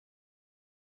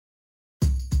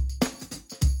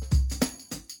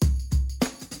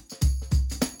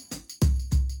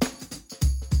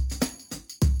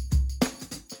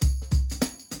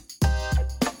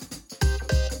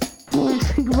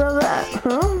that,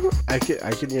 huh? I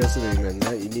can yes and amen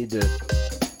that. You need to.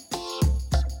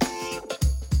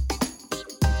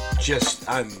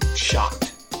 I'm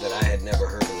shocked that I had never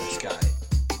heard of this guy.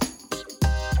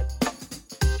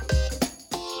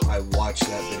 I watched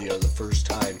that video the first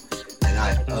time and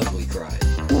I ugly cried.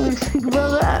 What do you think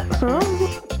about that, huh?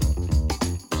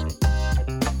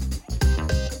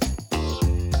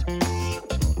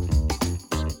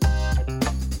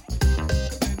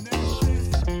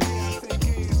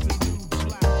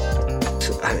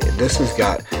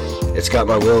 It's got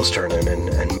my wheels turning and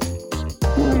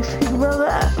What do you think about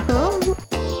that, huh?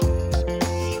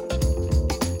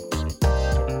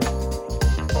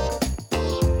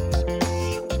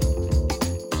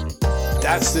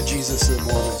 That's the Jesus that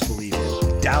Mormons believe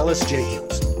in. Dallas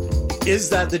Jenkins. Is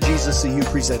that the Jesus that you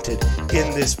presented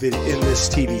in this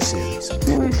TV series? What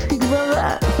do you think about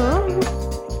that, huh?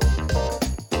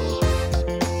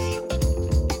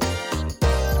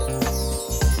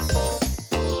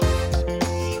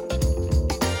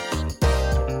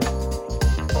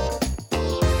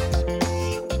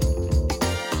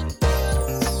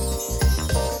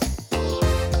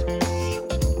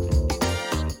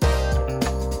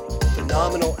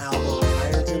 Phenomenal album,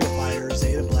 Irons in the Fire,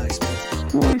 Zeta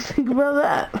Blacksmith. What do you think about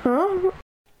that, huh?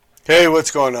 Hey,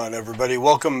 what's going on, everybody?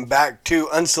 Welcome back to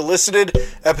Unsolicited,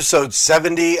 episode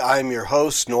 70. I'm your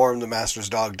host, Norm the Master's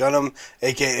Dog Dunham,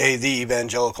 aka the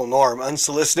Evangelical Norm.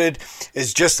 Unsolicited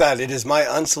is just that. It is my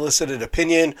unsolicited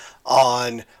opinion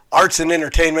on arts and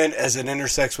entertainment as it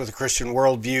intersects with a Christian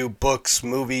worldview, books,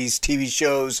 movies, TV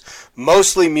shows,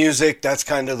 mostly music. That's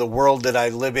kind of the world that I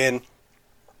live in.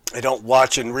 I don't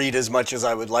watch and read as much as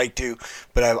I would like to,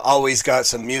 but I've always got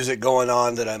some music going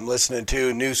on that I'm listening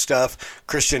to, new stuff.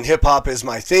 Christian hip-hop is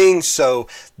my thing, so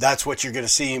that's what you're going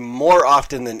to see more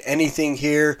often than anything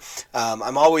here.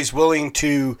 I'm always willing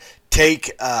to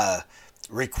take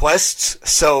requests,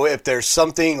 so if there's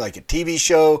something like a TV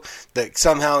show that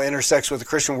somehow intersects with a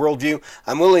Christian worldview,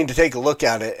 I'm willing to take a look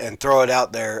at it and throw it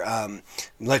out there, and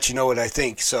let you know what I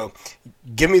think. So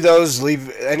give me those.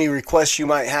 Leave any requests you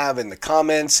might have in the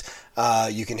comments.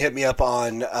 You can hit me up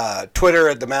on Twitter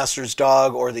at the Master's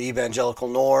Dog or the Evangelical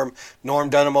Norm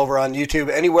Dunham over on YouTube.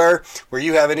 Anywhere where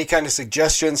you have any kind of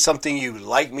suggestions, something you'd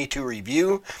like me to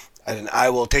review, and I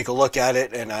will take a look at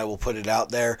it and I will put it out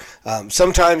there.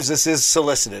 Sometimes this is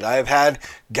solicited. I have had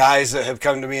guys that have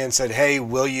come to me and said, hey,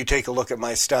 will you take a look at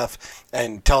my stuff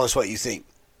and tell us what you think?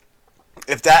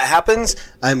 If that happens,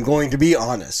 I'm going to be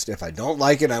honest. If I don't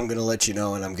like it, I'm going to let you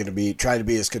know, and I'm going to try to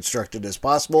be as constructive as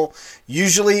possible.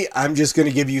 Usually, I'm just going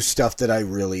to give you stuff that I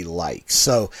really like.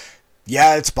 So,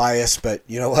 yeah, it's biased, but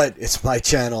you know what? It's my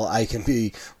channel. I can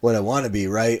be what I want to be,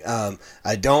 right?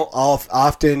 I don't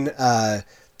often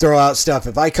throw out stuff.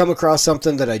 If I come across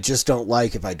something that I just don't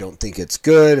like, if I don't think it's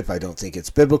good, if I don't think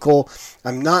it's biblical,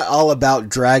 I'm not all about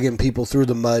dragging people through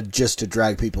the mud just to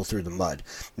drag people through the mud.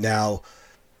 Now,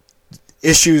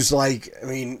 issues like,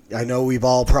 I know we've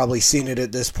all probably seen it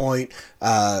at this point,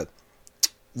 The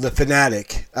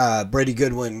Fanatic, Brady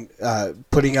Goodwin,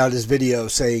 putting out his video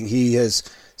saying he has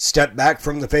stepped back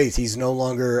from the faith. He's no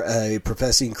longer a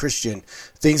professing Christian.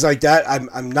 Things like that.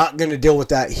 I'm not going to deal with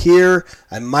that here.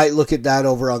 I might look at that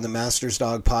over on the Master's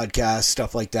Dog podcast,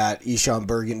 stuff like that. Eshon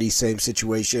Burgundy, same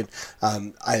situation.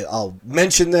 I'll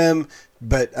mention them,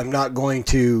 but I'm not going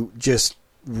to just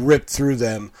rip through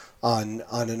them on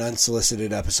an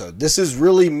unsolicited episode. This is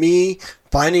really me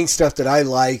finding stuff that I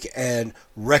like and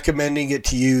recommending it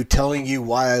to you, telling you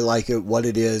why I like it, what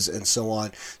it is, and so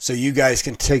on, so you guys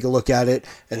can take a look at it,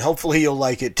 and hopefully you'll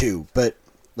like it too. But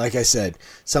like I said,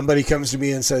 somebody comes to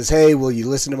me and says, hey, will you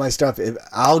listen to my stuff?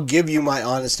 I'll give you my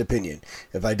honest opinion.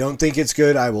 If I don't think it's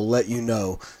good, I will let you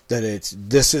know that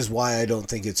this is why I don't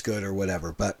think it's good or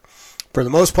whatever. But for the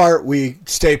most part, we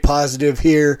stay positive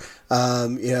here,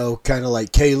 kind of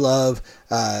like K-Love.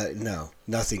 No,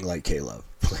 nothing like K-Love,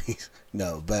 please.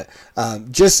 No, but I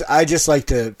just like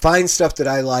to find stuff that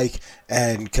I like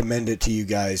and commend it to you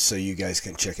guys so you guys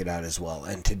can check it out as well.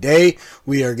 And today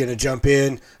we are going to jump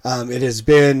in. It has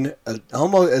been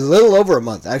almost a little over a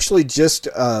month, actually just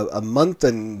a month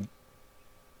and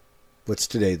what's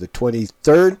today, the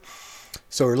 23rd?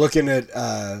 So we're looking at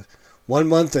 1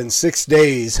 month and 6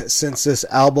 days since this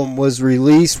album was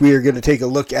released. We are going to take a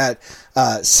look at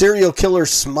Serial Killer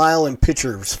Smile and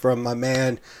Pictures from my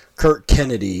man Kurt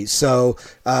Kennedy. So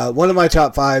one of my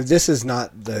top 5. This is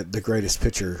not the greatest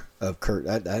picture of Kurt.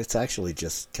 It's actually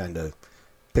just kind of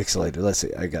pixelated. Let's see.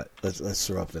 Let's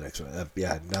throw up the next one.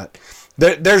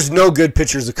 There's no good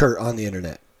pictures of Kurt on the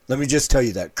internet. Let me just tell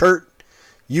you that. Kurt,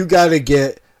 you got to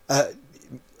get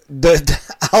the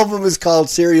album is called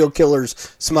Serial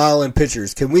Killers, Smile in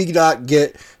Pictures. Can we not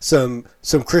get some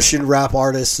Christian rap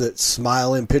artists that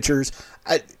smile in pictures?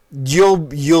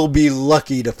 You'll be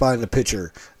lucky to find a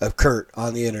picture of Kurt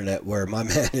on the internet where my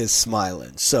man is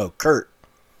smiling. So Kurt,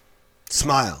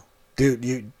 smile, dude.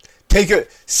 You take a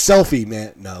selfie,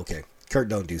 man. No, okay. Kurt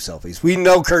don't do selfies. We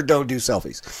know Kurt don't do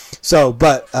selfies. So,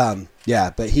 but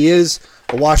he is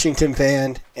a Washington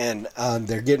fan, and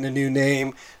they're getting a new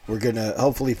name. We're gonna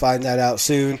hopefully find that out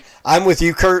soon. I'm with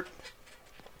you, Kurt.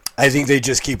 I think they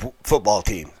just keep football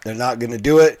team. They're not gonna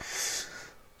do it.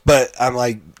 But I'm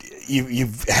like,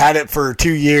 you've had it for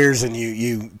 2 years, and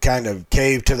you kind of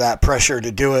caved to that pressure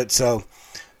to do it. So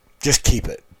just keep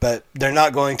it. But they're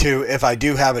not going to. If I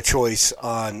do have a choice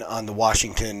on the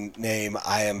Washington name,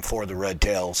 I am for the Red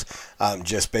Tails,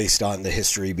 just based on the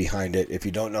history behind it. If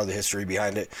you don't know the history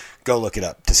behind it, go look it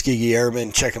up. Tuskegee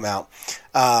Airmen, check them out.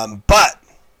 But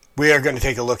we are going to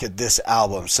take a look at this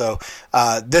album. So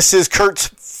this is Kurt's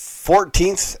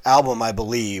 14th album, I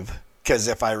believe, because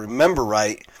if I remember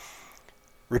right,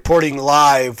 Reporting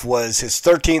Live was his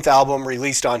 13th album,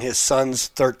 released on his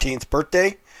son's 13th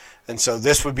birthday. And so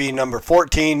this would be number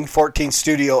 14th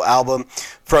studio album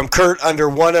from Kurt under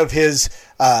one of his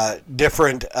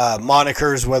different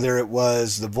monikers, whether it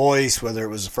was The Voice, whether it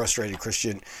was The Frustrated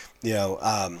Christian,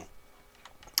 14th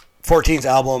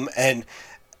album. And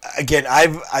again,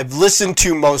 I've listened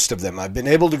to most of them. I've been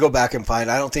able to go back and find.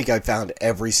 I don't think I found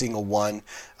every single one.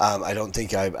 I don't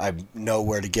think I know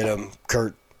where to get them.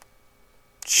 Kurt,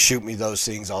 shoot me those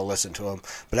things, I'll listen to them.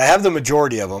 But I have the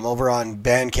majority of them over on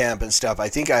Bandcamp and stuff. I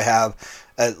think I have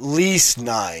at least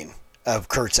 9 of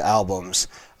Kurt's albums,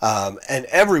 and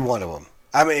every one of them.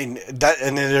 I mean,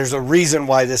 and there's a reason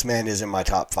why this man is in my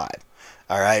top 5.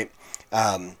 All right,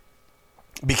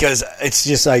 because it's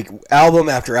just like album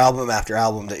after album after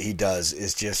album that he does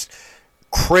is just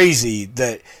crazy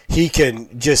that he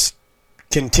can just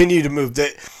continue to move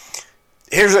that.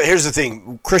 Here's the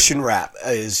thing, Christian rap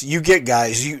is you get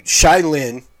guys, Shai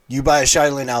Linne, you buy a Shai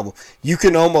Linne album, you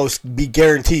can almost be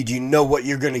guaranteed you know what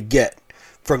you're going to get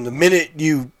from the minute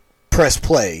you press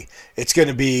play. It's going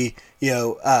to be,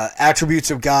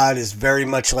 Attributes of God is very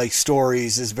much like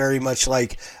Stories, is very much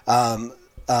like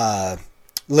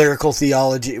Lyrical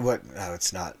Theology. What? No,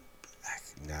 it's not.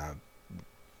 No,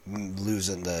 I'm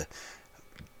losing the...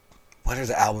 What are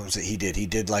the albums that he did? He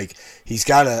did he's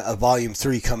got a volume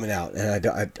 3 coming out, and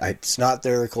it's not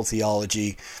Lyrical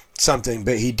Theology something,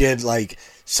 but he did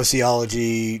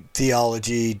Sociology,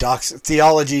 Theology,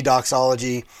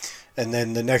 Doxology, and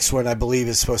then the next one I believe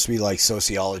is supposed to be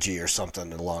Sociology or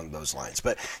something along those lines.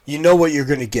 But you know what you're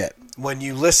going to get when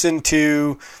you listen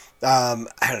to, I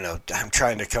don't know, I'm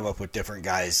trying to come up with different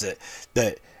guys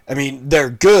that I mean, they're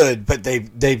good, but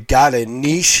they've got a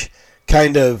niche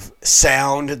kind of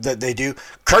sound that they do.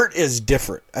 Kurt is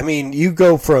different. I mean, you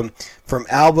go from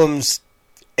albums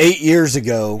 8 years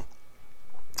ago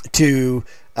to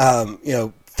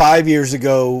 5 years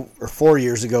ago or 4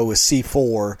 years ago with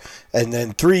C4, and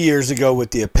then 3 years ago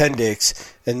with The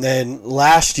Appendix, and then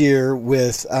last year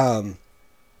with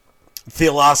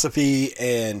Philosophy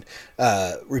and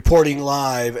Reporting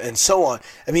Live and so on.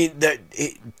 I mean,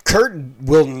 Kurt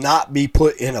will not be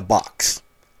put in a box.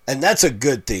 And that's a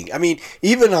good thing. I mean,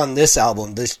 even on this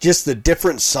album, there's just the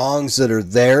different songs that are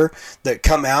there that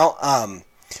come out. I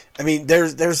mean,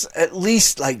 there's at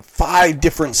least 5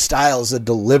 different styles of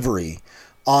delivery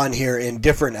on here in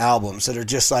different albums that are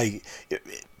just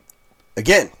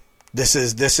again, this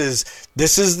is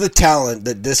the talent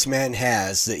that this man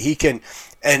has, that he can,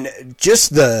 and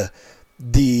just the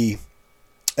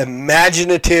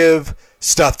imaginative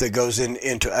stuff that goes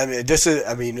into. I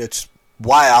mean, it's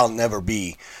why I'll never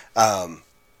be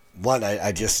one.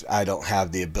 I don't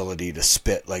have the ability to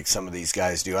spit like some of these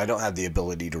guys do. I don't have the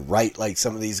ability to write like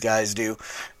some of these guys do.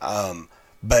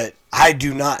 But I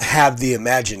do not have the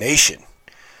imagination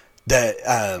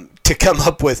that to come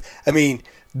up with. I mean,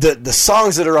 the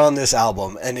songs that are on this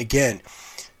album, and again,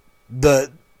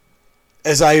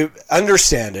 as I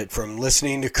understand it from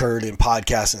listening to Kurt and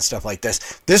podcasts and stuff like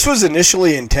this, this was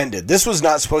initially intended. This was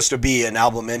not supposed to be an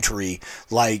album entry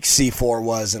like C4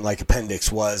 was and like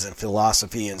Appendix was and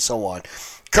Philosophy and so on.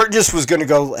 Kurt just was going to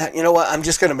go, you know what, I'm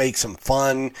just going to make some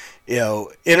fun,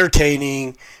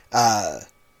 entertaining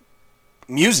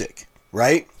music,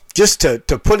 right? Just to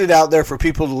put it out there for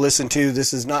people to listen to.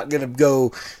 This is not going to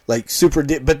go super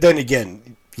deep. But then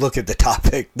again, look at the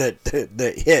topic that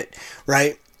hit,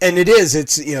 right? And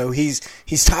it's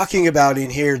he's talking about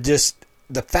in here just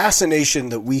the fascination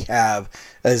that we have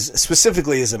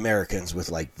specifically as Americans with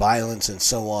like violence and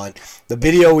so on. The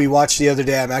video we watched the other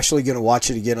day, I'm actually going to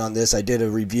watch it again on this. I did a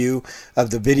review of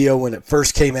the video when it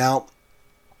first came out,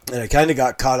 and I kind of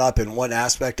got caught up in one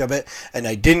aspect of it, and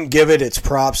I didn't give it its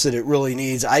props that it really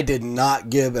needs. I did not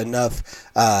give enough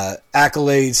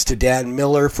accolades to Dan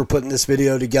Miller for putting this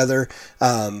video together,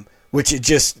 which it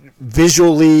just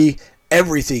visually,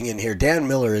 everything in here. Dan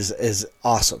Miller is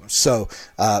awesome. So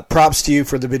props to you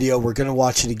for the video. We're going to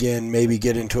watch it again, maybe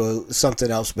get into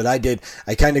something else. But I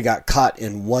kind of got caught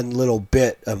in one little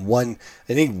bit of one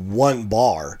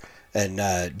bar,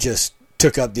 and just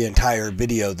took up the entire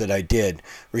video that I did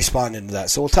responding to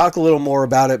that. So we'll talk a little more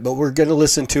about it, but we're going to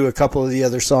listen to a couple of the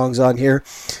other songs on here.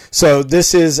 So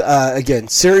this is, again,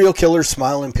 Serial Killer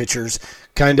Smiling Pictures.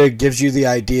 Kind of gives you the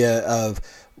idea of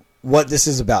what this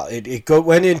is about. It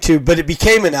went into, but it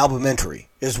became an albumentary,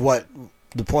 is what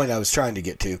the point I was trying to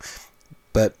get to.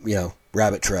 But,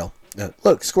 rabbit trail.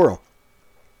 Look, squirrel.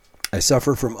 I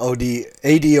suffer from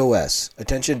ADOS,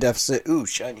 attention deficit. Ooh,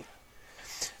 shiny.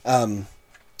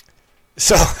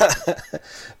 So,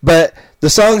 but the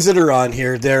songs that are on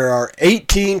here, there are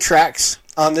 18 tracks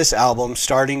on this album,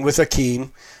 starting with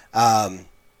Akeem.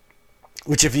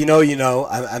 Which, if you know, you know.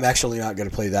 I'm actually not going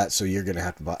to play that, so you're going to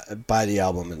have to buy the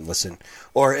album and listen.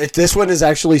 Or if this one is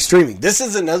actually streaming. This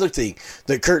is another thing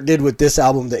that Kurt did with this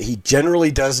album that he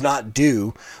generally does not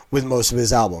do with most of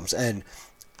his albums. And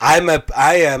I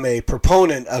am a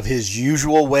proponent of his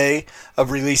usual way of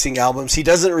releasing albums. He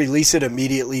doesn't release it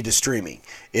immediately to streaming.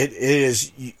 It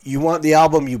is, you want the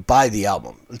album, you buy the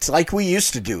album. It's like we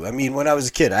used to do. I mean, when I was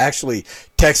a kid, I actually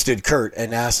texted Kurt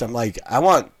and asked him, like, I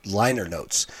want liner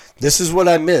notes. This is what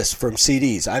I miss from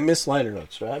CDs. I miss liner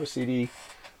notes. Do I have a CD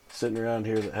sitting around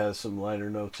here that has some liner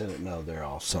notes in it? No, they're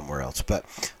all somewhere else. But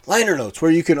liner notes, where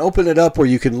you can open it up, where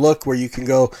you can look, where you can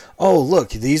go, oh, look,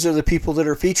 these are the people that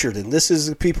are featured, and this is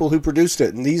the people who produced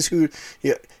it, and these who...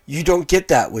 You don't get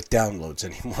that with downloads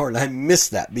anymore, and I miss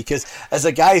that, because as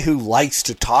a guy who likes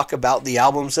to talk about the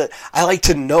albums, that I like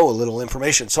to know a little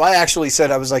information. So I actually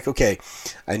said, I was like, okay,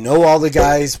 I know all the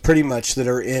guys pretty much that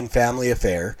are in Family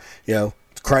Affair,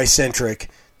 Christ-centric.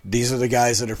 These are the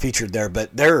guys that are featured there,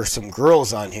 but there are some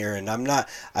girls on here, and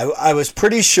I was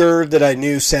pretty sure that I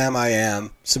knew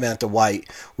Samantha White,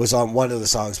 was on one of the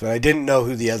songs, but I didn't know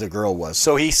who the other girl was.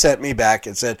 So he sent me back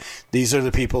and said, these are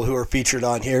the people who are featured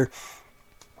on here.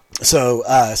 So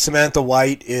Samantha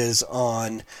White is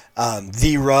on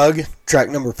The Rug, track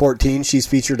number 14. She's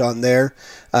featured on there.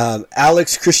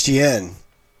 Alex Christian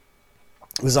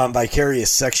was on Vicarious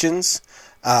Sections.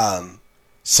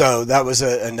 So that was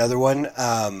another one.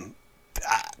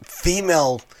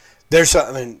 Female, there's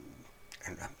I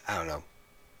don't know.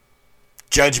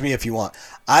 Judge me if you want.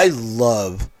 I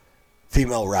love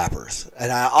female rappers,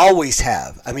 and I always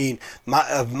have. I mean,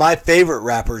 my favorite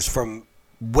rappers from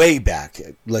way back,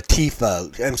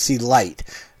 Latifah, MC Light,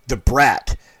 Da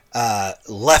Brat,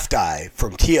 Left Eye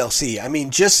from TLC. I mean,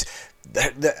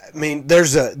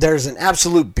 there's an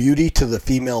absolute beauty to the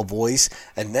female voice,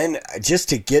 and then just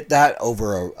to get that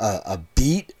over a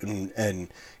beat and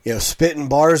spitting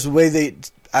bars the way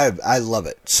I love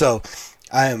it. So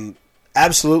I am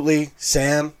absolutely,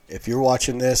 Sam, if you're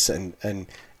watching this, and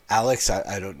Alex,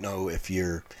 I don't know if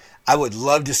I would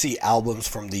love to see albums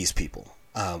from these people.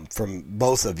 From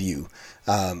both of you.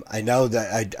 I know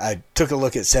that I took a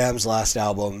look at Sam's last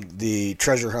album, the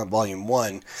Treasure Hunt Volume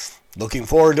 1. Looking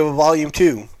forward to a Volume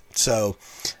 2. So,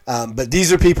 but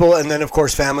these are people, and then of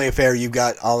course Family Affair, you've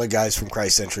got all the guys from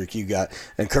Christ-centric,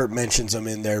 and Kurt mentions them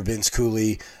in there, Vince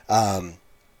Cooley, Will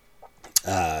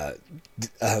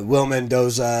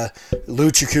Mendoza,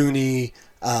 Lou Ciccone,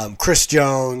 Chris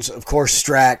Jones, of course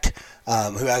Stract,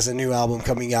 who has a new album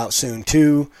coming out soon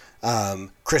too.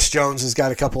 Chris Jones has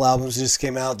got a couple albums that just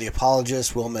came out. The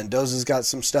Apologist. Will Mendoza's got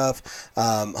some stuff.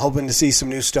 Hoping to see some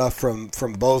new stuff from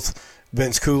both.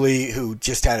 Vince Cooley, who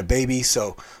just had a baby,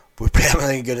 so we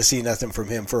probably ain't going to see nothing from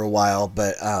him for a while.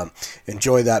 But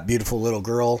enjoy that beautiful little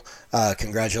girl.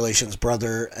 Congratulations,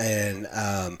 brother.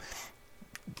 And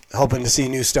hoping to see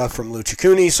new stuff from Lou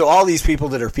Ciccone. So all these people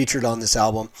that are featured on this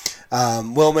album.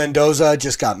 Will Mendoza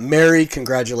just got married.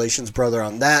 Congratulations, brother,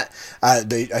 on that.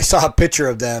 I saw a picture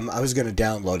of them. I was going to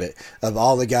download it, of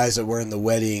all the guys that were in the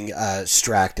wedding,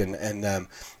 Stract, and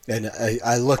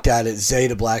I looked at it.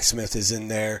 Zeta Blacksmith is in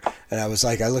there, and I was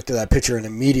like, I looked at that picture and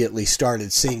immediately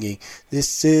started singing,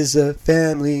 "This is a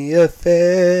family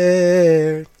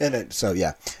affair." So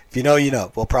yeah, if you know, you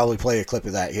know. We'll probably play a clip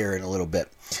of that here in a little bit.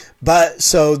 But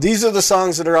so these are the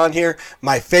songs that are on here.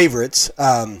 My favorites.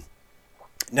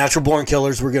 Natural Born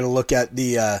Killers, we're going to look at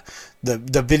the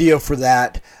video for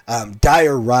that.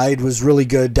 Dire Ride was really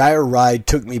good. Dire Ride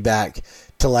took me back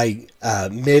to like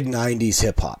mid-90s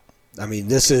hip-hop. I mean,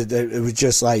 it was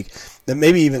just like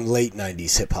maybe even late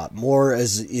 90s hip-hop. More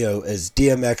as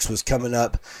DMX was coming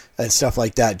up and stuff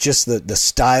like that. Just the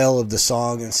style of the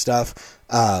song and stuff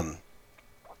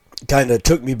kind of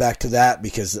took me back to that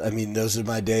because, I mean, those are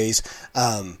my days.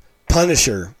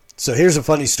 Punisher. So here's a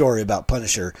funny story about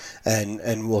Punisher,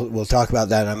 and we'll talk about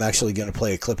that. I'm actually going to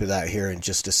play a clip of that here in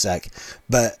just a sec.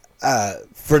 But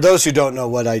for those who don't know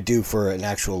what I do for an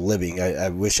actual living, I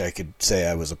wish I could say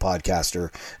I was a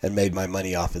podcaster and made my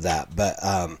money off of that. But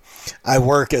I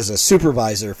work as a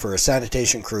supervisor for a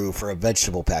sanitation crew for a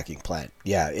vegetable packing plant.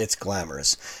 Yeah, it's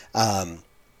glamorous.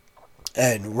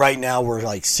 And right now we're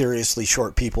like seriously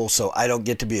short people, so I don't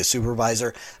get to be a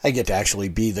supervisor. I get to actually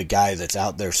be the guy that's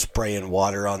out there spraying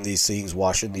water on these things,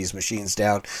 washing these machines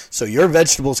down. So your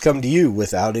vegetables come to you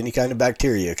without any kind of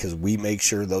bacteria because we make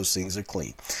sure those things are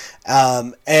clean.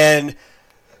 And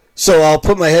so I'll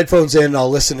put my headphones in, I'll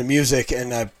listen to music,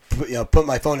 and I put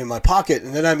my phone in my pocket,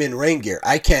 and then I'm in rain gear.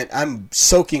 I'm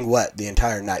soaking wet the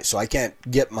entire night, so I can't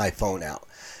get my phone out.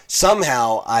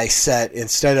 Somehow I set,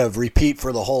 instead of repeat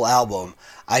for the whole album,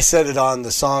 I set it on the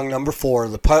song number 4,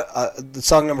 the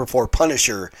song number 4,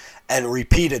 Punisher, and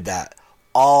repeated that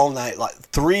all night, like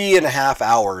 3.5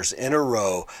 hours in a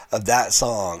row of that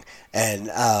song. And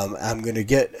I'm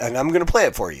gonna play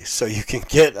it for you so you can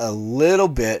get a little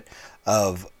bit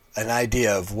of an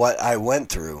idea of what I went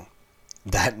through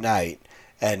that night.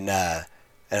 And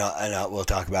we'll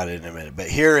talk about it in a minute. But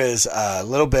here is a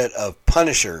little bit of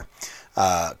Punisher.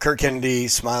 Kurt Kennedy,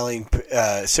 smiling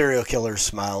serial killer,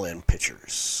 smile in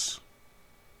pictures.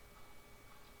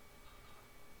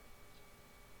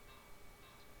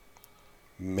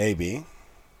 Maybe.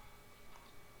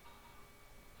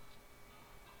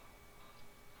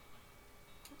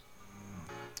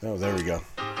 Oh, there we go.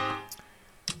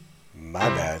 My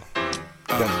bad.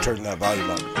 Got to turn that volume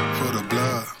up. For the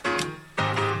blood.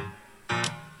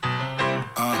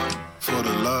 For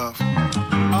the love.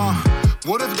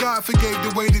 What if God forgave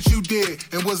the way that you did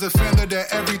and was offended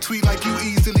at every tweet like you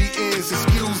easily is?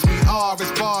 Excuse me,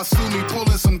 it's bars, sue me,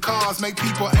 pulling some cars, make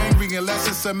people angry unless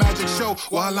it's a magic show.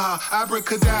 Voila,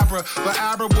 abracadabra, but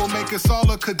Abra will make us all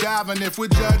a cadaver. And if we're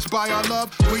judged by our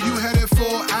love, where you headed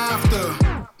for after?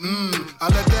 I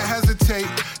let that hesitate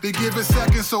to give a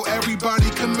second so everybody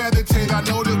can meditate. I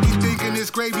know that we thinking it's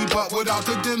gravy, but without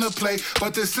the dinner plate.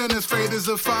 But the sinner's fate is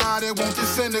a fire that won't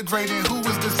disintegrate. And who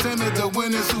is the sinner? The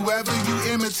winner's whoever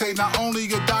you imitate. Not only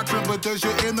your doctrine, but does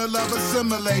your inner love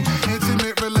assimilate?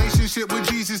 Intimate relationship with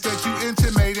Jesus that you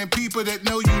intimate. And people that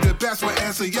know you the best will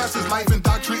answer yes as life and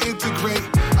doctrine integrate.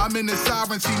 I'm in the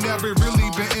sovereignty, never really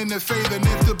been in the faith. And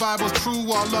if the Bible's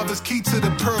true, our love is key to the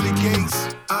pearly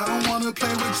gates. I don't wanna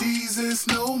play with Jesus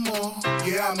no more.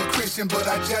 Yeah, I'm a Christian, but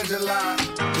I judge a lot.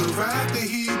 The wrath that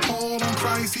he poured on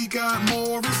Christ, he got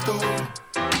more in store.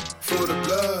 For the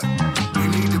blood, we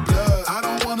need the blood. I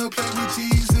don't wanna play with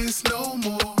Jesus no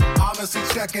more. Honestly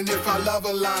checking if I love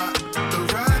a lot.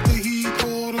 The wrath that he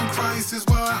poured on Christ is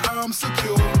why I'm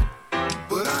secure.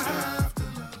 But I have to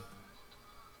love.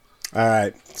 All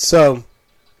right, so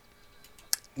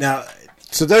now.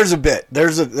 So there's a bit,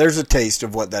 there's a taste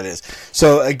of what that is.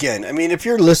 So again, I mean, if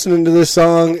you're listening to this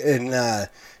song, and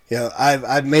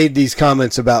I've made these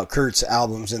comments about Kurt's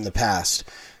albums in the past.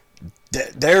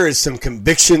 There is some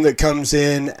conviction that comes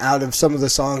in out of some of the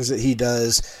songs that he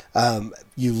does.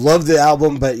 You love the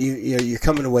album, but you're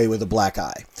coming away with a black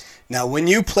eye. Now, when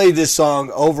you play this song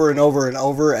over and over and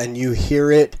over, and you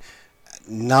hear it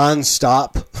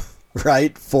nonstop,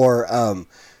 right, for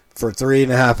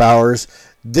 3.5 hours.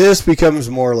 This becomes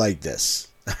more like this,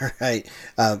 all right?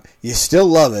 You still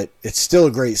love it. It's still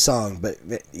a great song, but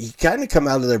you kind of come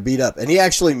out of there beat up. And he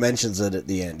actually mentions it at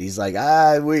the end. He's like,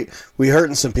 we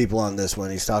hurting some people on this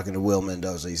one. He's talking to Will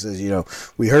Mendoza. He says,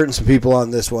 we hurting some people on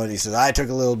this one. He says, I took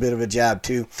a little bit of a jab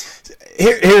too.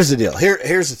 Here's the deal.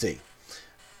 Here's the thing.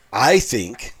 I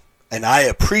think, and I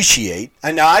appreciate,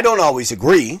 and now I don't always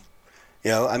agree.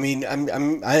 I mean,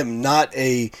 I am not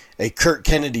a Kurt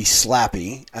Kennedy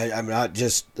slappy. I'm not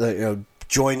just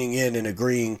joining in and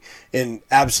agreeing in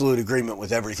absolute agreement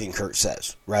with everything Kurt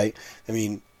says, right? I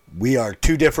mean, we are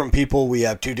two different people. We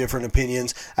have two different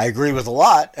opinions. I agree with a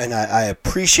lot, and I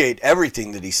appreciate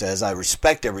everything that he says. I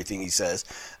respect everything he says.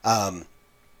 But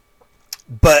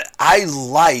I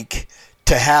like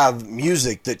to have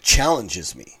music that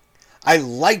challenges me. I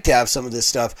like to have some of this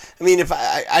stuff. I mean, if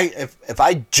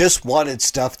I just wanted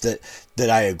stuff that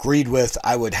I agreed with,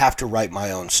 I would have to write my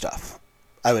own stuff.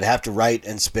 I would have to write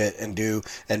and spit and do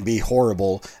and be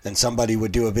horrible, and somebody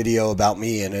would do a video about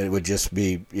me, and it would just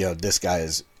be, this guy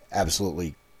is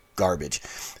absolutely garbage.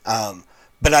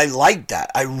 But I like that.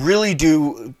 I really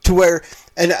do, to where,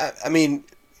 and I mean,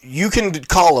 you can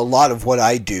call a lot of what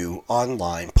I do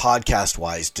online,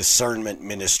 podcast-wise, discernment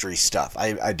ministry stuff.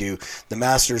 I do the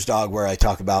Master's Dog, where I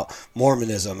talk about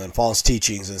Mormonism and false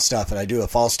teachings and stuff, and I do a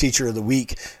False Teacher of the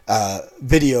Week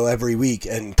video every week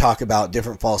and talk about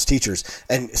different false teachers.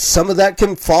 And some of that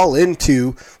can fall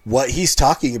into what he's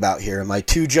talking about here. Am I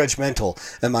too judgmental?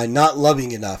 Am I not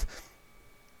loving enough?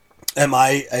 Am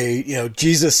I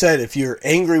Jesus said, if you're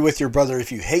angry with your brother, if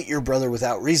you hate your brother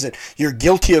without reason, you're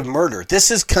guilty of murder.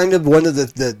 This is kind of one of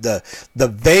the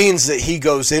veins that he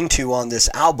goes into on this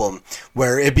album,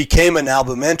 where it became an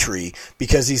albumentary,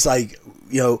 because he's like,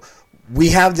 we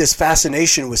have this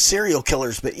fascination with serial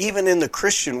killers, but even in the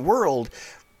Christian world,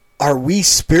 are we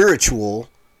spiritual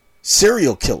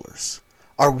serial killers?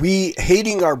 Are we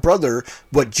hating our brother,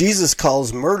 what Jesus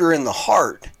calls murder in the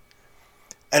heart?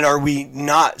 And are we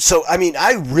not? So, I mean,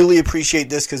 I really appreciate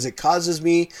this, because it causes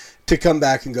me to come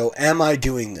back and go, am I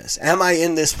doing this? Am I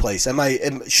in this place?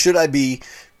 Should I be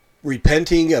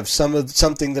repenting of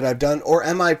something that I've done? Or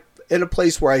am I in a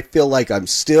place where I feel like I'm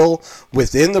still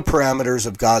within the parameters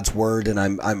of God's word, and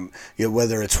I'm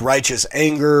whether it's righteous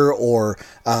anger or,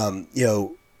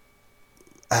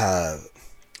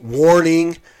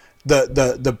 warning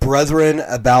the brethren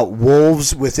about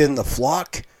wolves within the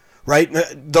flock? Right?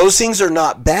 Those things are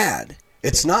not bad.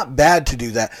 It's not bad to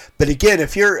do that. But again,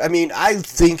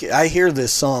 I hear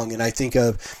this song and I think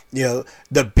of,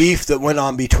 the beef that went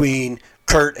on between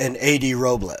Kurt and A.D.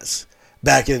 Robles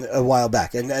a while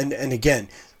back. And again,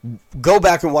 go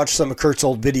back and watch some of Kurt's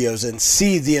old videos and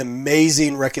see the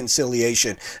amazing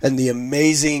reconciliation and the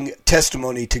amazing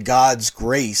testimony to God's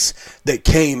grace that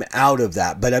came out of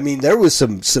that. But I mean, there was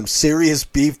some serious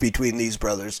beef between these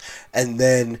brothers, and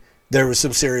then there was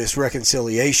some serious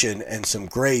reconciliation and some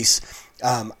grace.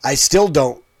 I still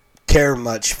don't care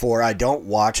much for, I don't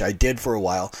watch, I did for a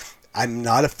while. I'm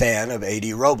not a fan of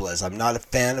A.D. Robles. I'm not a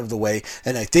fan of the way,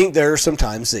 and I think there are some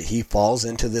times that he falls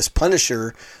into this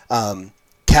Punisher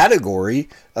category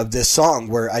of this song,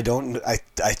 where I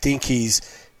think he's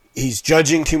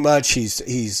judging too much.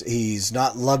 He's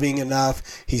not loving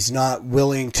enough. He's not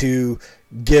willing to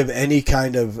give any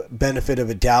kind of benefit of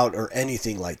a doubt or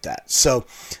anything like that. So,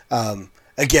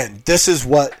 again, this is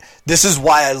why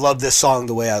I love this song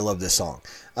the way I love this song,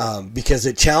 because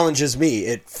it challenges me.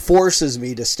 It forces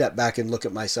me to step back and look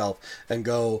at myself and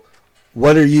go,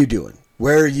 what are you doing?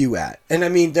 Where are you at? And I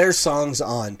mean, there's songs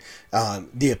on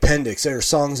the appendix. There are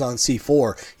songs on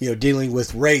C4, dealing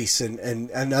with race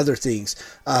and other things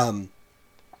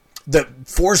that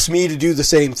force me to do the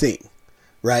same thing.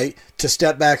 Right? To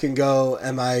step back and go,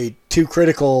 am I too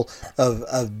critical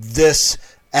of this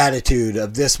attitude,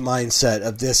 of this mindset,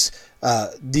 of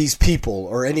these people,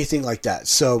 or anything like that?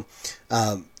 So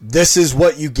this is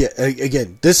what you get.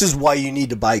 Again, this is why you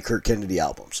need to buy Kurt Kennedy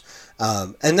albums.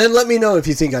 And then let me know if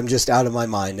you think I'm just out of my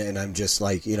mind and I'm just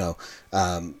like,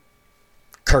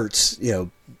 Kurt's,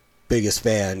 biggest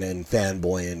fan and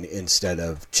fanboying instead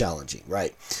of challenging,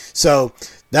 right? So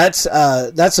that's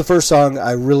the first song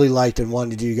I really liked and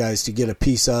wanted you guys to get a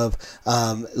piece of.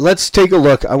 Let's take a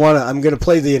look. I'm going to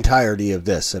play the entirety of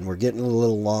this, and we're getting a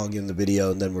little long in the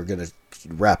video, and then we're going to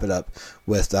wrap it up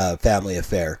with Family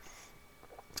Affair.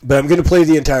 But I'm going to play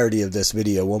the entirety of this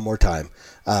video one more time,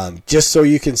 just so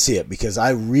you can see it, because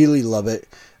I really love it.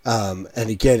 And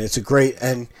again, it's a great,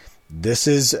 and this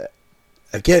is,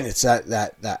 again, it's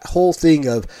that whole thing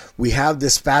of, we have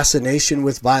this fascination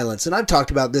with violence. And I've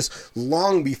talked about this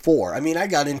long before. I mean, I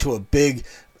got into a big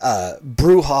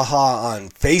brouhaha on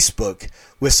Facebook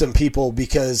with some people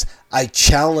because I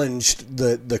challenged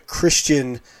the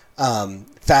Christian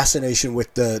fascination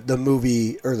with the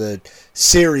movie or the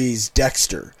series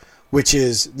Dexter, which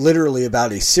is literally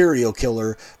about a serial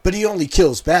killer, but he only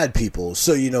kills bad people.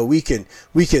 So, we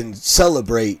can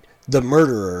celebrate the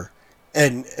murderer.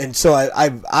 And so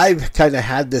I've kind of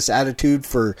had this attitude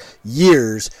for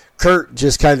years. Kurt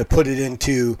just kind of put it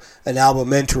into an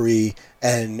albumentary,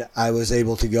 and I was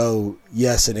able to go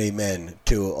yes and amen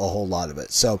to a whole lot of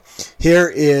it. So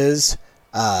here is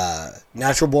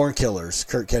Natural Born Killers,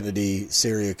 Kurt Kennedy,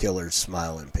 Serial Killers,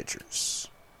 Smile in Pictures.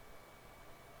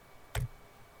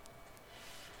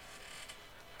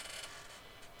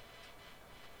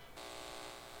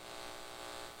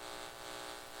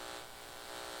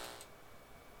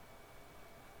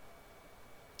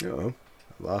 Oh,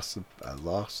 I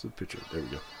lost the picture. There we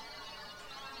go.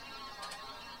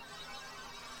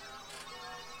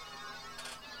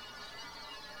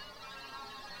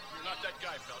 You're not that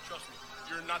guy, pal. Trust me.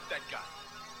 You're not that guy.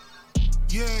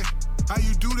 Yeah, how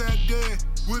you do that there?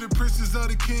 We're the princes of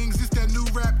the kings, it's that new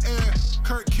rap air.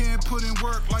 Kurt can't put in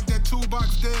work like that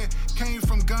toolbox there. Came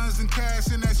from guns and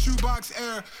cash in that shoebox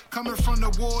air. Coming from the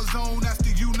war zone, that's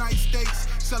the United States.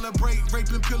 Celebrate, rape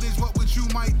and pillage, what would you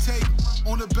might take?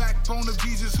 On the backbone of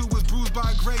Jesus who was bruised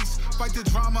by grace. Fight the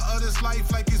drama of this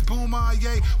life like it's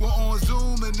Boom-ah-yay. We're on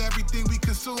Zoom and everything we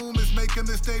consume is making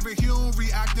this David Hume.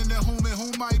 Reacting to whom and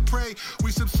who might pray. We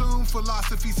subsume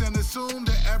philosophies and assume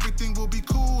that everything will be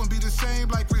cool and be the same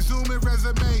like resuming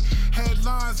resume.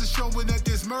 Headlines are showing that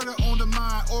there's murder on the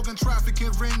mind. Organ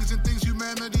trafficking rings and things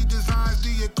humanity designs.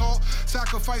 The occult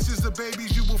sacrifices of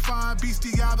babies you will find.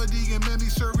 Bestiality and many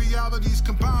surrealities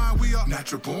combined. We are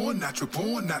natural born, natural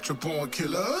born, natural born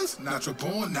killers. Natural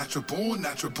born, natural born,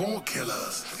 natural born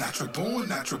killers. Natural born,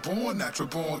 natural born, natural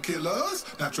born killers.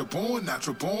 Natural born,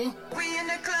 natural born. We in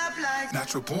the club like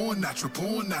Natural born, natural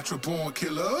born, natural born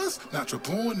killers. Natural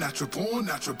born, natural born,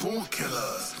 natural born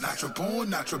killers. Natural born,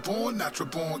 natural born, natural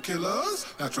born killers.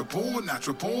 Natural born,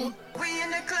 natural born. we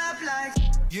in the club like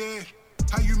Yeah,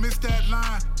 how you missed that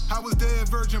line? How was there a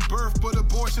virgin birth, but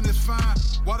abortion is fine?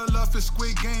 Water love is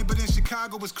Squid Game, but in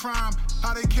Chicago is crime.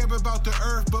 How they care about the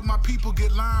earth, but my people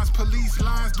get lines. Police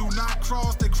lines do not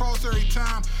cross, they cross every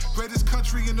time. Greatest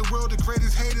country in the world, the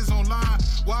greatest haters online.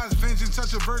 Why is vengeance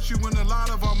such a virtue in a lot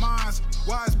of our minds?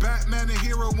 Why is Batman a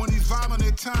hero when he's violent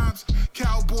at times?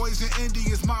 Cowboys and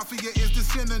Indians, mafia is the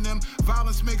synonym.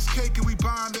 Violence makes cake and we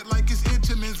bind it like it's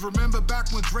intimates. Remember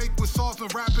back when Drake was soft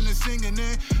and rapping and singing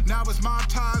in? Now it's mob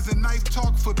ties and knife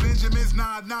talk for Benjamins.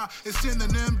 Nah, it's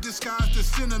synonym disguised as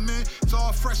cinnamon. It's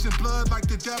all fresh in blood like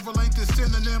the devil ain't the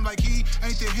synonym. Like he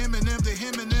ain't the him and them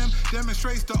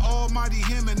demonstrates the almighty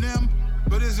him and them.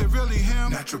 But is it really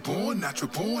him? Natural born, natural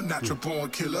born, natural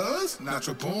born killers.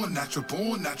 Natural born, natural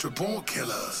born, natural born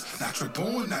killers. Natural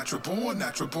born, natural born,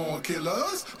 natural born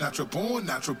killers. Natural born,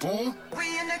 natural born.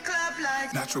 we in the club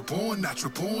like Natural born,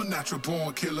 natural born, natural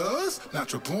born killers.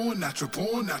 Natural born, natural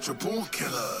born, natural born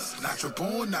killers. Natural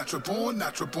born, natural born,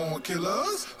 natural born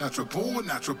killers. Natural born,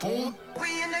 natural born.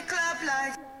 we in the club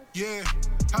like Yeah,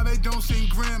 how they don't seem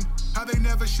grim. How they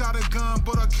never shot a gun,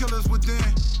 but are killers within.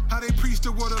 How they preach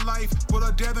the word of life, but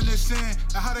are dead in their sin.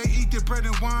 And how they eat their bread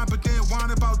and wine, but then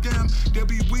whine about them. They'll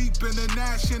be weeping and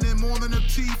gnashing and mourning of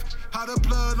teeth. How the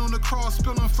blood on the cross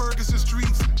spill on Ferguson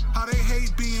streets. How they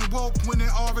hate being woke when they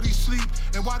already sleep.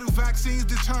 And why do vaccines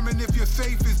determine if your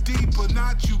faith is deep or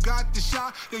not? You got the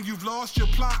shot, then you've lost your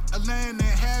plot. A land in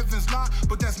heaven's lot,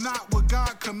 but that's not what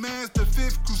God commands. The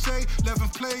 5th crusade,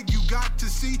 11th plague you got to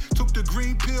see. Took the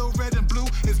green pill, red and blue,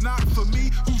 it's not for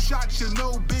me. Who shot you,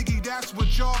 no biggie, that's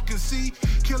what y'all can see.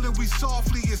 Killing we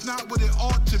softly is not what it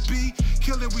ought to be.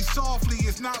 Killing we softly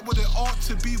is not what it ought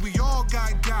to be. We all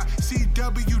got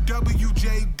CWWJD.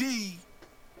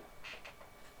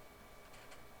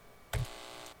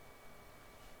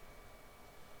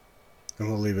 And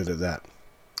we'll leave it at that.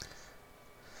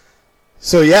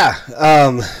 So yeah,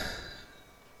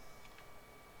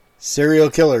 serial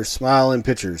killers, smile in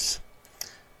pictures.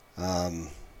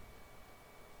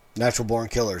 Natural born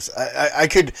killers. I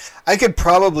could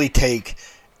probably take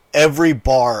every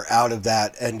bar out of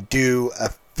that and do a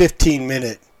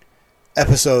 15-minute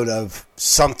episode of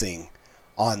something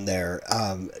on there.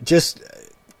 Just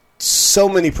so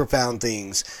many profound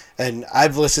things, and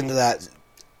I've listened to that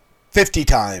 50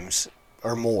 times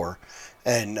or more,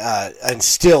 and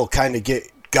still kind of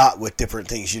got with different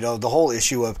things. You know, the whole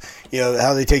issue of, you know,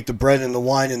 how they take the bread and the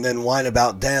wine and then whine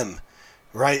about them,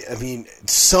 right? I mean,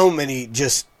 so many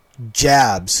just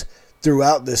jabs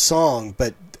throughout this song,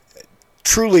 but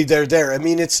truly they're there. I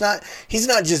mean, he's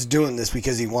not just doing this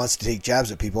because he wants to take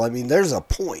jabs at people. I mean, there's a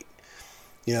point.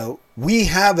 You know, we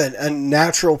have a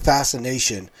natural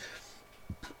fascination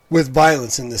with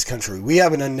violence in this country. We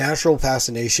have an unnatural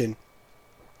fascination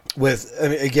with, I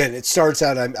mean, again, it starts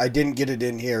out, I didn't get it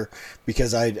in here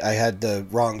because I had the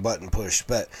wrong button pushed,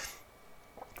 but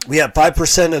we have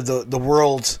 5% of the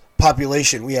world's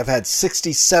population. We have had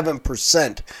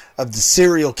 67% of the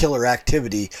serial killer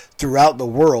activity throughout the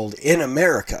world in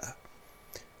America.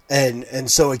 And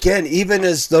so again, even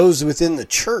as those within the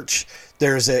church,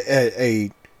 there's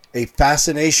a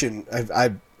fascination.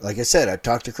 Like I said, I've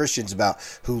talked to Christians about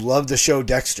who love the show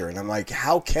Dexter, and I'm like,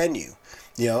 how can you?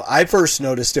 You know, I first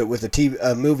noticed it with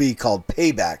a movie called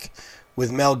Payback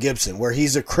with Mel Gibson, where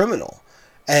he's a criminal,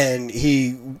 and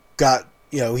he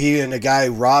and a guy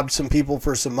robbed some people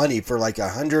for some money for like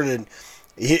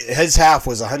his half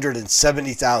was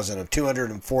 $170,000 of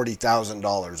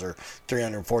 $240,000 or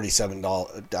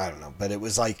 $347. I don't know, but it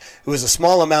was a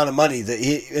small amount of money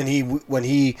that when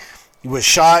he was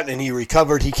shot and he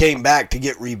recovered. He came back to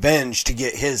get revenge, to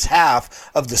get his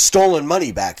half of the stolen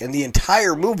money back. And the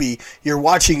entire movie you're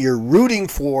watching, you're rooting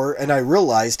for, and I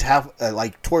realized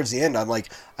towards the end,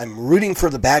 I'm rooting for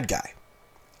the bad guy.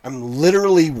 I'm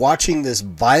literally watching this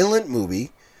violent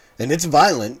movie, and it's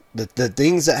violent. The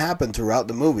things that happen throughout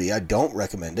the movie, I don't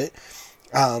recommend it.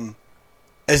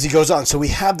 As he goes on, so we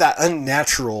have that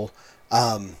unnatural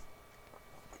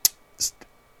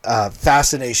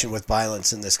fascination with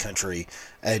violence in this country,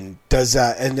 and does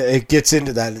that, and it gets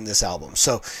into that in this album.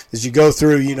 So as you go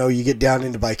through, you get down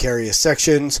into Vicarious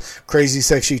sections, Crazy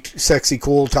Sexy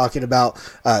Cool, talking about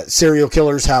serial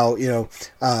killers, how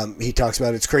he talks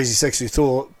about it's crazy sexy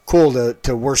cool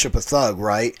to worship a thug,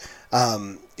 right?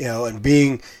 And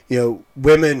being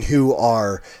women who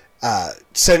are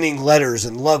sending letters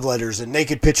and love letters and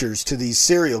naked pictures to these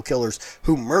serial killers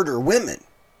who murder women.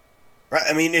 Right?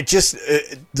 I mean, it just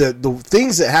the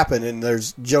things that happen, and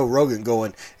there's Joe Rogan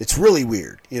going, it's really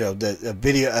weird.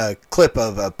 A clip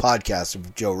of a podcast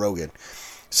of Joe Rogan.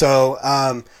 So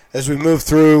as we move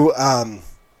through,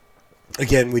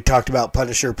 again, we talked about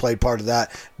Punisher, played part of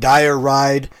that. Dire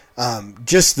Ride,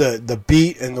 just the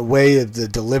beat and the way of the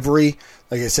delivery.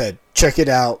 Like I said, check it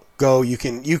out. Go. You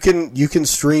can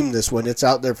stream this one. It's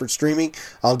out there for streaming.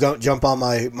 I'll jump on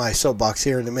my soapbox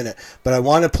here in a minute, but I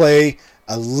want to play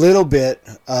a little bit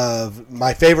of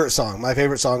my favorite song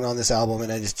on this album,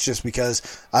 and it's just because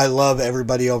I love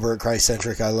everybody over at Christ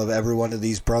Centric. I love every one of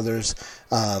these brothers,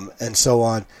 and so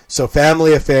on. So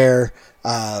Family Affair,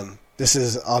 this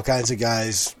is all kinds of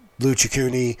guys: Lou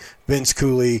Ciccone, Vince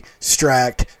Cooley,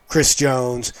 Stract, Chris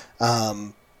Jones,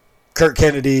 Kurt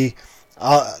Kennedy,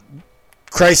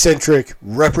 Christ Centric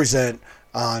represent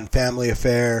on Family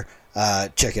Affair.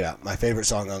 Check it out. My favorite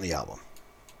song on the album.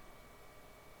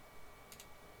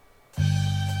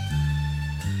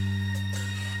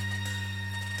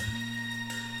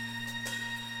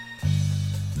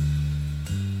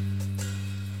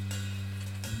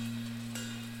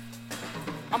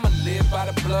 I'ma live by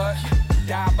the blood,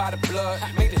 die by the blood,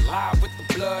 made it live with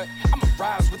the blood. I'ma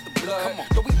rise with the blood. Come on.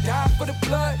 Though we die for the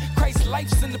blood, Christ's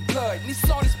life's in the blood. And he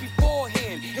saw this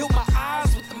beforehand, healed my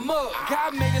eyes with the mud.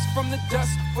 God made us from the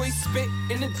dust, for he spit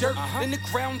in the dirt. Then the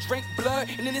ground drank blood,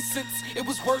 and in a sense, it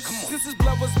was worse. Since his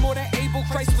blood was more than able,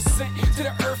 Christ was sent to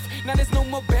the earth. Now there's no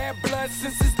more bad blood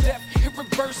since his death, it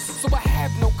reversed. So I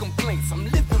have no complaints, I'm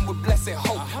living with blessed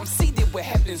hope. I'm seated with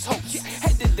heaven's hopes,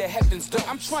 headed to heaven's door.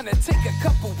 I'm trying to take a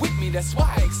couple with me, that's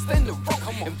why I extend the rope.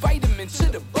 Invite him into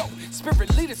the boat,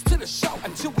 spirit lead us to the show.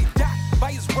 Until we die,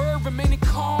 by his word remaining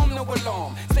calm, no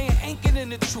alarm. Staying anchored in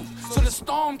the truth, so the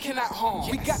storm cannot harm.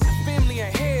 We got the family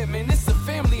ahead, man, it's a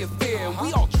family affair. And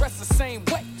we all dress the same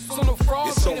way, so no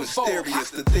frauds. It's so mysterious,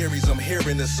 the theories I'm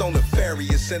hearing are so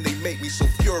nefarious, and they make me so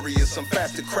furious. I'm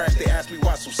fast to crash, they ask me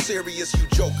why so serious. You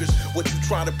jokers, what you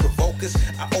trying to provoke us?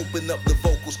 I open up the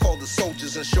vocals, call the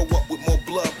soldiers, and show up with more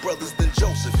blood brothers than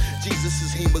Joseph. Jesus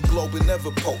is hemoglobin,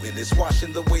 never potent. It's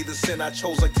washing away the sin I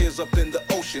chose like tears up in the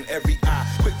ocean. Every eye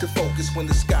quick to focus when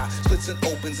the sky splits and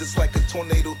opens. It's like a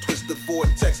tornado twist the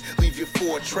vortex, leave your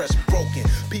fortress broken.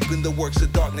 Peeping the works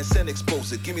of darkness and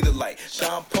expose it. Give me the light.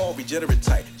 Sean Paul, regenerate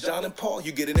tight. John and Paul,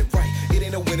 you getting it right. It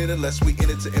ain't a winning unless we in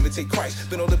it to imitate Christ.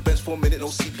 Been on the bench for a minute, no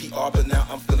CPR, but now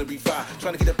I'm feeling revived.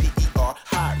 Trying to get a PER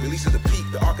high, release at the peak,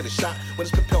 the arc of the shot. When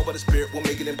it's propelled by the spirit, we'll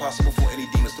make it impossible for any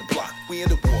demons to block. We in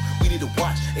the war, we need to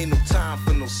watch. Ain't no time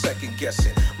for no second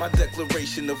guessing. My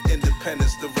declaration of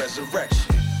independence, the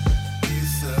resurrection.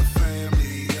 It's a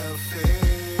family affair.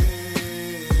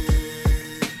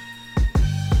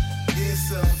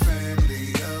 It's a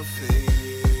family affair.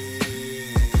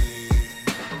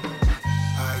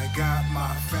 I got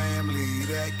my family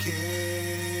that cares.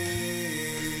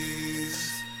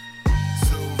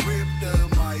 So rip the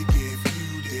mic if you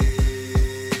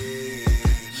dare.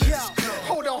 Let's go.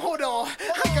 Hold on.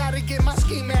 I gotta get my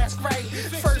ski mask right.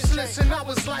 First listen, I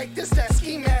was like, this that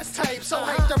ski mask type. So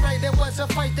hyped the right, there was a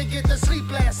fight to get to sleep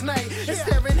last night. And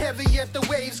staring heavy at the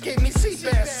waves gave me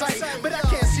seabass sight. But I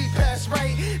can't see past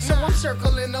right, so I'm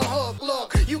circling the hook.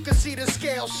 Look, you can see the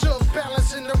scale shook,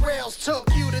 balancing the rails. Took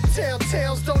you to tell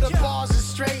tales, though the bars is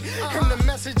straight. And the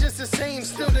message is the same,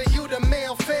 still to you the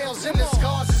mail fails. And the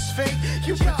scars is fake,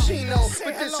 you Pacino,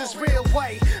 but this is real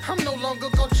white. I'm no longer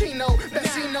Cochino,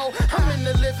 Vecino. I'm in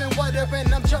the living water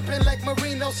and I'm jumping like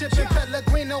Marino. Sipping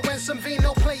Pellegrino and some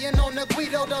vino, playing on the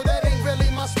Guido. Though that ain't really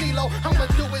my stilo, I'ma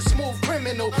do it smooth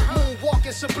criminal.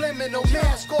 Moonwalking subliminal,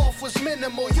 mask off was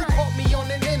minimal. You caught me on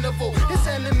an interval, his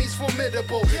enemies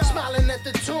formidable. Smiling at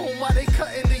the tomb while they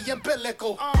cutting the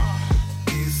umbilical.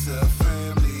 It's a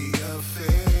family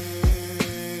affair.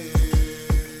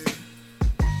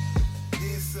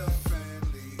 It's a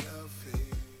family affair.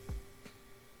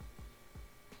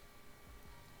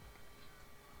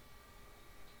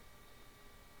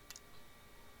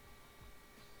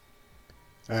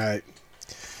 All right.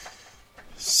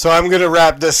 So I'm going to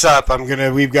wrap this up.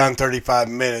 We've gone 35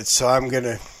 minutes, so I'm going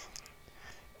to...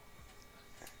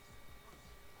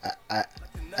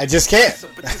 I just can't.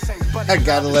 I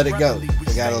gotta let it go.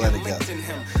 I gotta let it go.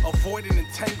 Avoiding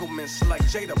entanglements like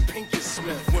Jada Pinkett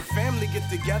Smith. When family get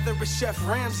together, it's Chef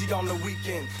Ramsay on the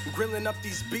weekend. Grilling up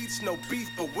these beats, no beef,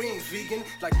 but we ain't vegan.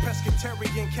 Like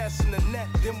pescatarian cats in the net,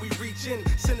 then we reach in.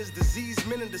 Sinners disease,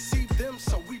 men and deceive them,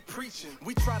 so we preaching.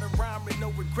 We try to rhyme with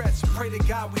no regrets. Pray to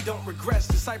God we don't regress.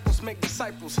 Disciples make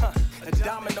disciples, a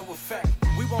domino effect.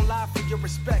 We won't lie for your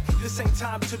respect. This ain't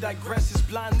time to digress. It's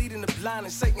blind leading the blind,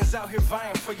 and Satan's out here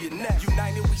vying for your neck.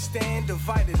 United we stand,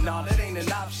 divided, nah, that ain't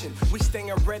an option. We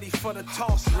staying ready for the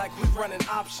toss like we running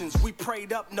options. We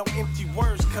prayed up, no empty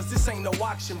words, cause this ain't no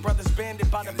auction. Brothers banded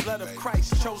by the blood of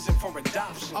Christ, chosen for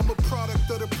adoption. I'm a product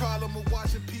of the problem of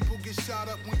watching people get shot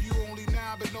up when you only 9,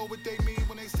 but know what they mean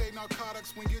when they say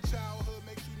narcotics. When your childhood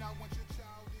makes you not want your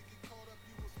child to get caught up,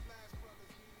 you will splash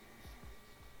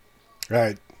brothers.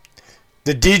 Right.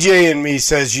 The DJ in me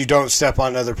says you don't step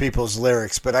on other people's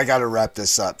lyrics, but I got to wrap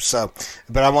this up. So,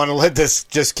 but I want to let this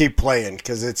just keep playing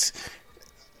because it's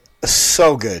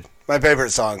so good. My favorite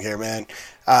song here, man.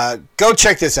 Go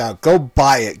check this out. Go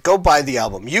buy it. Go buy the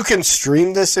album. You can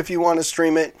stream this if you want to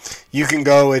stream it. You can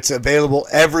go. It's available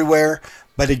everywhere.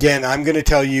 But again, I'm going to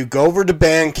tell you, go over to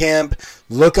Bandcamp,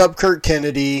 look up Kirk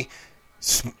Kennedy,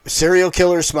 Serial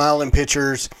Killer Smile and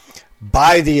Pictures,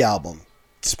 buy the album.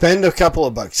 Spend a couple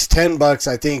of bucks. $10,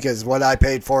 I think, is what I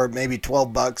paid for it. Maybe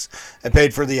 $12 I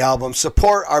paid for the album.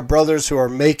 Support our brothers who are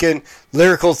making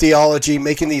lyrical theology,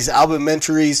 making these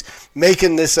albumentaries,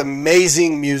 making this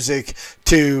amazing music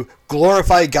to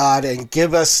glorify God and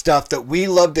give us stuff that we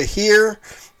love to hear,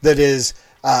 that is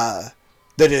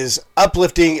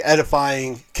uplifting,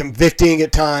 edifying, convicting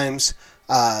at times,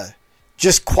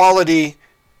 just quality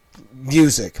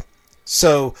music.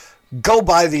 So go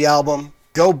buy the album.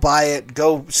 Go buy it.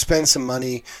 Go spend some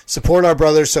money. Support our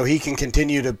brother so he can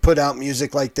continue to put out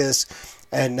music like this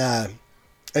and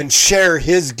share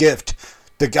his gift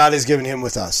that God has given him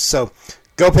with us. So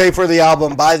go pay for the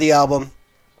album. Buy the album.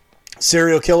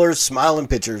 Serial Killers, Smile and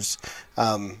Pictures.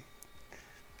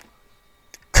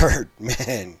 Kurt,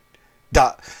 man.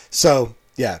 So,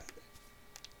 yeah.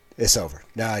 It's over.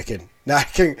 Now I can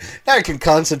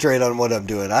concentrate on what I'm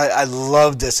doing. I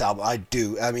love this album. I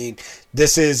do. I mean,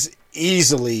 this is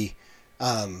easily,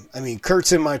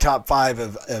 Kurt's in my top 5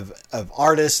 of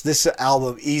artists. This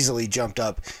album easily jumped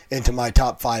up into my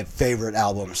top 5 favorite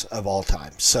albums of all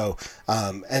time. So,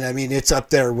 it's up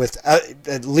there with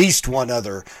at least one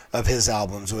other of his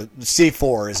albums. With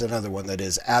C4 is another one that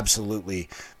is absolutely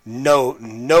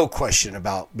no question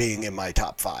about being in my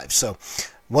top 5. So,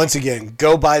 once again,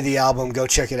 go buy the album. Go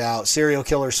check it out. Serial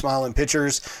Killer Smile and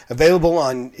Pictures, available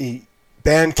on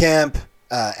Bandcamp,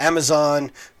 Amazon,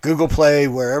 Google Play,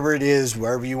 wherever it is,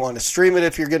 wherever you want to stream it.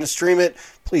 If you're going to stream it,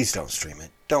 please don't stream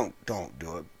it. Don't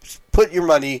do it. Put your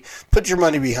money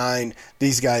behind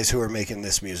these guys who are making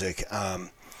this music,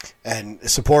 and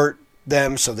support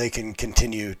them so they can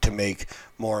continue to make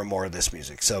more and more of this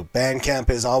music. So Bandcamp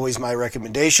is always my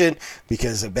recommendation,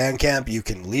 because at Bandcamp you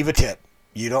can leave a tip.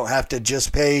 You don't have to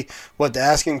just pay what the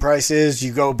asking price is.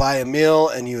 You go buy a meal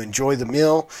and you enjoy the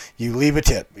meal. You leave a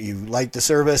tip. You like the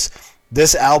service.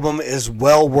 This album is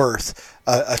well worth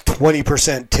a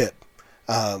 20% tip,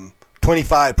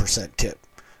 25% tip,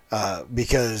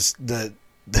 because the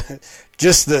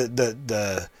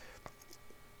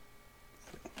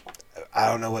I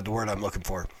don't know what the word I'm looking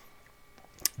for.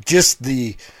 Just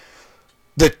the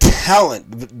talent,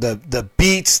 the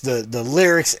beats, the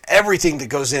lyrics, everything that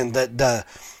goes in, the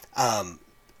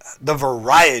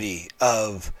variety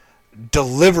of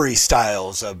delivery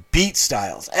styles, of beat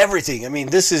styles, everything. I mean,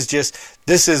 this is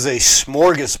a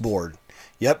smorgasbord.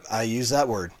 Yep, I use that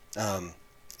word.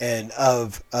 And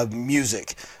of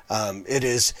music. It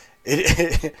is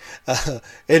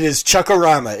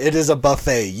Chuckarama. It is a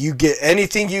buffet. You get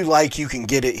anything you like, you can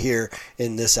get it here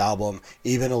in this album.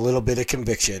 Even a little bit of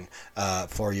conviction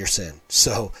for your sin.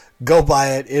 So go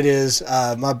buy it. It is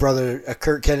my brother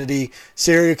Kirk Kennedy,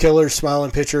 Serial Killer, Smile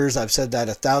and Pictures. I've said that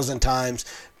 1,000 times.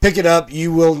 Pick it up.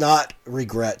 You will not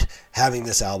regret having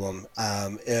this album.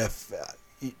 If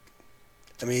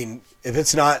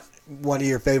it's not one of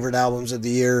your favorite albums of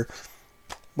the year,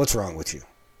 what's wrong with you?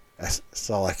 That's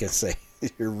all I can say.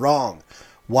 You're wrong.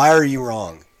 Why are you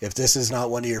wrong? If this is not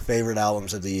one of your favorite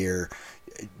albums of the year,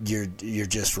 you're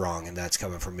just wrong, and that's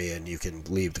coming from me. And you can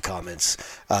leave the comments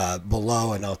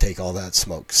below, and I'll take all that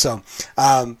smoke. So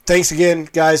thanks again,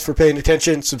 guys, for paying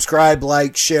attention. Subscribe,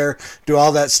 like, share, do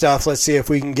all that stuff. Let's see if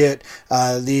we can get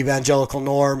the Evangelical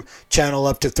Norm channel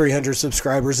up to 300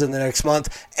 subscribers in the next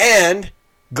month. And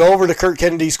go over to Kurt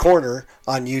Kennedy's Corner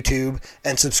on YouTube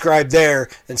and subscribe there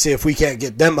and see if we can't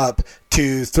get them up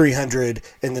to 300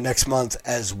 in the next month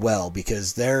as well,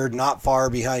 because they're not far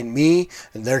behind me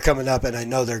and they're coming up, and I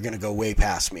know they're going to go way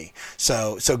past me.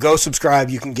 So go subscribe.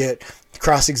 You can get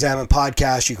Cross Examine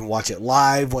Podcast. You can watch it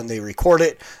live when they record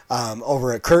it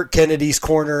over at Kurt Kennedy's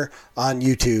Corner on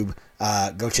YouTube.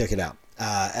 Go check it out.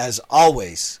 As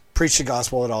always, preach the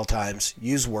gospel at all times.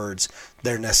 Use words.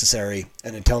 They're necessary.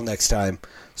 And until next time,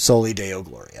 Soli Deo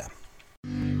Gloria.